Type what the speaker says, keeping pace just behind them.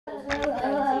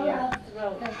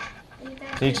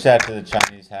Teach that to the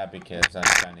Chinese happy kids on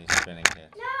Chinese spinning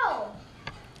kids. No.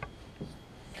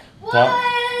 Don't.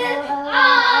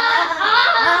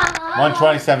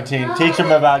 1:20:17. Teach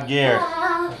them about gear.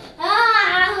 Let's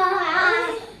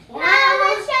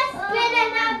just spin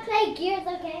and not play gears,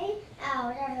 okay? Ow,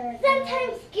 that hurts.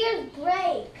 Sometimes gears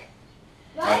break.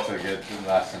 Right? That's a good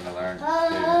lesson to learn.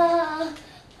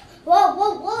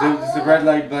 Whoa. Is the red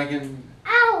light blinking?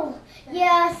 Ow.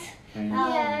 Yes.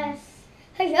 Yes.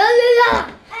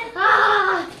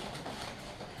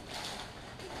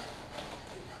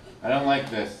 I don't like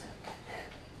this.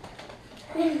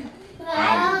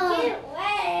 Get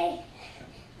away.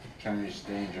 Chinese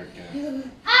danger kid. Danger.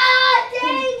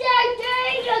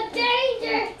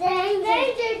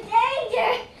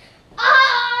 Oh,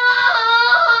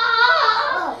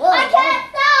 I can't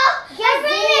stop. I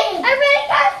really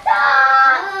can't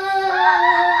stop.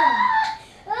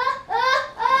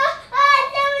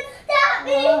 Don't stop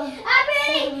me.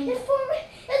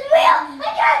 It's real. I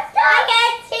can't stop. I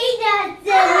can't see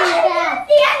nothing. I can't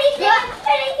see anything. It's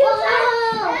spinning too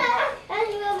fast.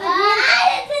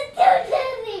 It's too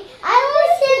dizzy. I want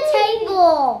to see a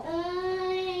table.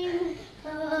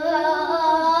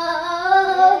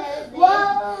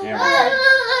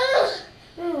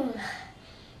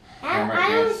 Camera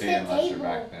can't see unless you're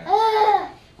back there.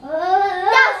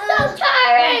 That's so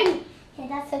tiring. Yeah,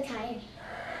 that's so tiring.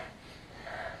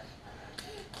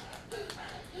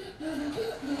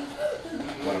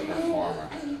 What a performer.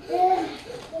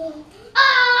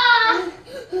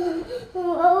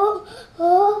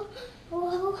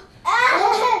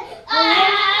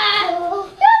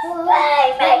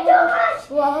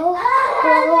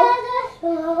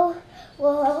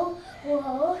 Whoa.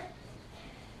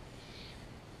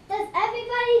 Does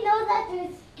everybody know that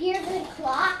there's gears and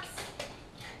clocks?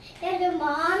 And your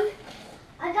mom?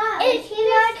 There's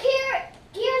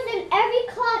gears in every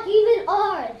clock, even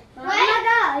ours. Right?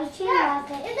 Is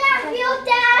that real,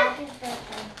 Dad?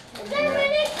 Is there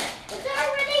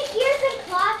already gears and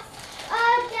clocks,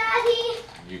 Daddy?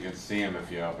 You can see them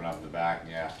if you open up the back,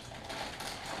 yeah.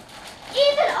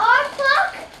 Even our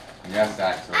clock? Yes,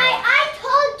 actually. I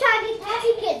told Chinese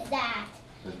happy kids that.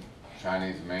 The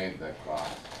Chinese made the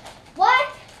clocks. What?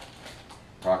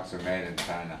 Clocks are made in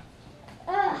China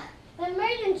They're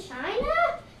made in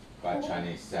China? by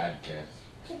Chinese sad kids.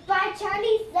 By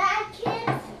Chinese sad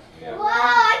kids? Yeah. Whoa,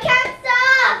 I can't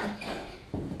stop!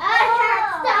 I can't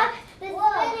stop the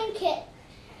spinning kit.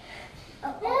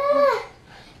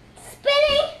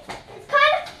 Spinning, it's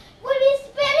kind of, when you're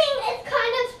spinning, it's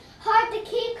kind of hard to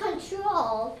keep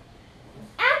control.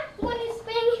 And when you're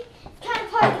spinning, it's kind of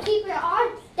hard to keep your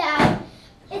arms down.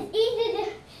 It's easy to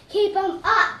keep them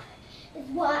up, is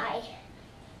why.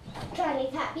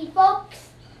 Chinese happy folks.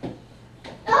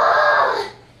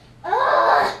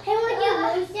 And when you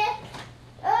lose it,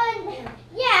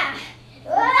 yeah.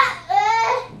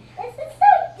 This is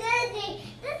so dizzy.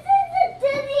 This is the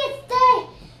dizziest day.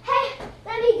 Hey,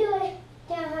 let me do it.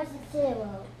 Down has a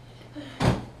 0.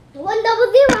 100. What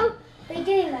are you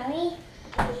doing, Mommy?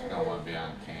 Just don't want to be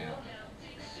on camera.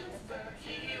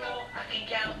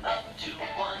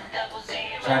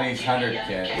 Chinese 100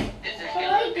 kid. What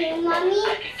are you doing, Mommy?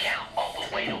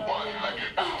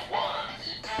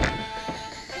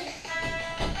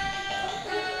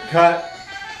 Cut.